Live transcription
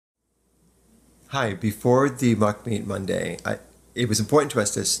Hi, before the Mock Meat Monday, it was important to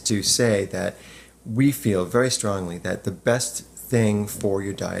us to say that we feel very strongly that the best thing for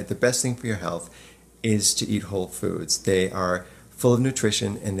your diet, the best thing for your health, is to eat whole foods. They are full of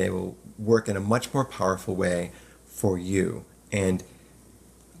nutrition and they will work in a much more powerful way for you. And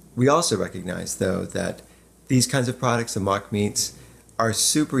we also recognize, though, that these kinds of products, the mock meats, are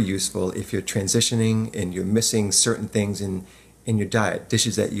super useful if you're transitioning and you're missing certain things in your diet,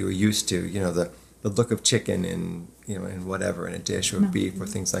 dishes that you were used to, you know, the look of chicken and, you know, and whatever in a dish, or beef or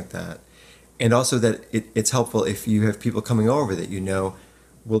things like that. And also that it's helpful if you have people coming over that you know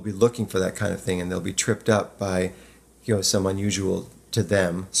will be looking for that kind of thing, and they'll be tripped up by, you know, some unusual to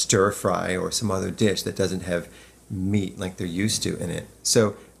them stir fry or some other dish that doesn't have meat like they're used to in it.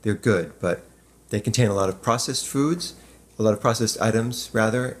 So they're good, but they contain a lot of processed foods, a lot of processed items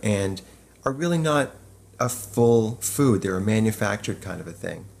rather, and are really not a full food. They're a manufactured kind of a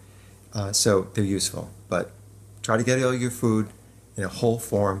thing. So they're useful, but try to get all your food in a whole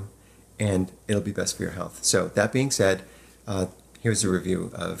form and it'll be best for your health. So that being said, here's a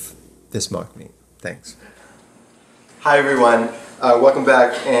review of this mock meat. Thanks. Hi everyone, welcome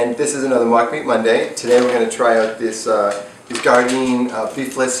back, and this is another Mock Meat Monday. Today we're going to try out these Gardein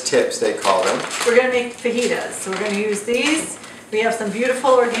Beefless tips, they call them. We're going to make fajitas, so we're going to use these. We have some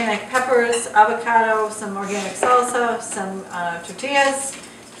beautiful organic peppers, avocado, some organic salsa, some tortillas,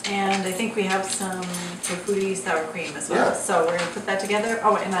 and I think we have some tofuti sour cream as well. Yeah. So we're going to put that together.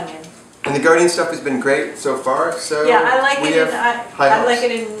 Oh, and onion. And the Gardein stuff has been great so far. So yeah, I like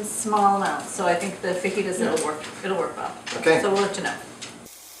it in small amounts. So I think the fajitas it'll work well. Okay. So we'll let you know.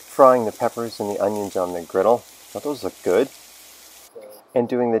 Frying the peppers and the onions on the griddle. Now those look good. And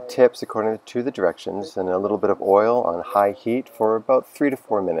doing the tips according to the directions, and a little bit of oil on high heat for about 3 to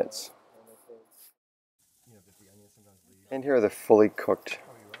 4 minutes. And here are the fully cooked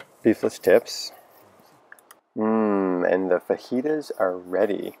beefless tips. And the fajitas are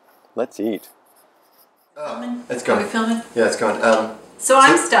ready. Let's eat. It's going. Are we filming? Yeah, it's going. So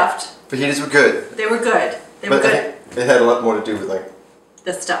I'm stuffed. Fajitas were good. They were good. They were good. It had a lot more to do with like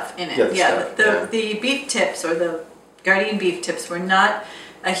the stuff in it. The beef tips, or the Gardein beef tips, were not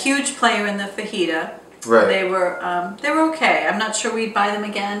a huge player in the fajita. Right. They were okay. I'm not sure we'd buy them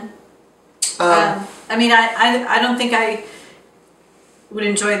again. I mean, I don't think I would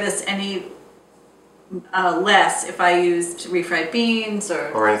enjoy this any less if I used refried beans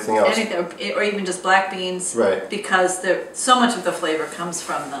or anything else, or even just black beans. Right. Because so much of the flavor comes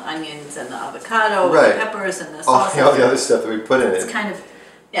from the onions and the avocado, and the peppers and the sauce. All the other stuff that we put in it. It's kind of.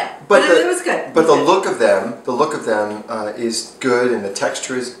 Yeah, but it was good. But the look of them is good, and the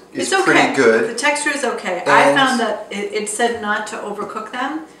texture is pretty good. The texture is okay. I found that it said not to overcook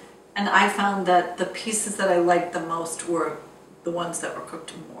them, and I found that the pieces that I liked the most were the ones that were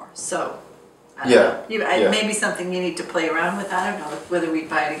cooked more. So, maybe something you need to play around with. I don't know whether we'd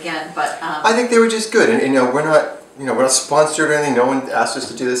buy it again, but I think they were just good, and we're not sponsored or anything. No one asked us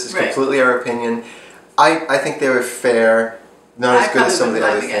to do this. It's completely our opinion. I think they were fair. Not as good as some of the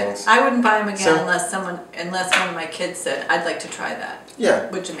other things. I wouldn't buy them again unless one of my kids said, "I'd like to try that." Yeah.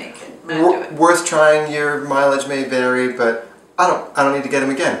 Would you make it? I'd do it. Worth trying. Your mileage may vary, but I don't need to get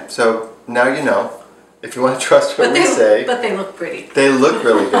them again. So now you know. If you want to trust what we say. But they look pretty. They look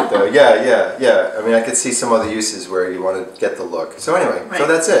really good though. Yeah. I mean, I could see some other uses where you want to get the look. So anyway, so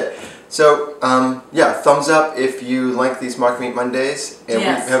that's it. So thumbs up if you like these Mock Meat Mondays, and we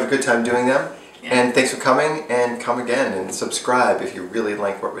have a good time doing them. Yeah. And thanks for coming, and come again, and subscribe if you really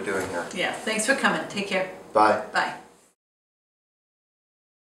like what we're doing here. Yeah, thanks for coming. Take care. Bye. Bye.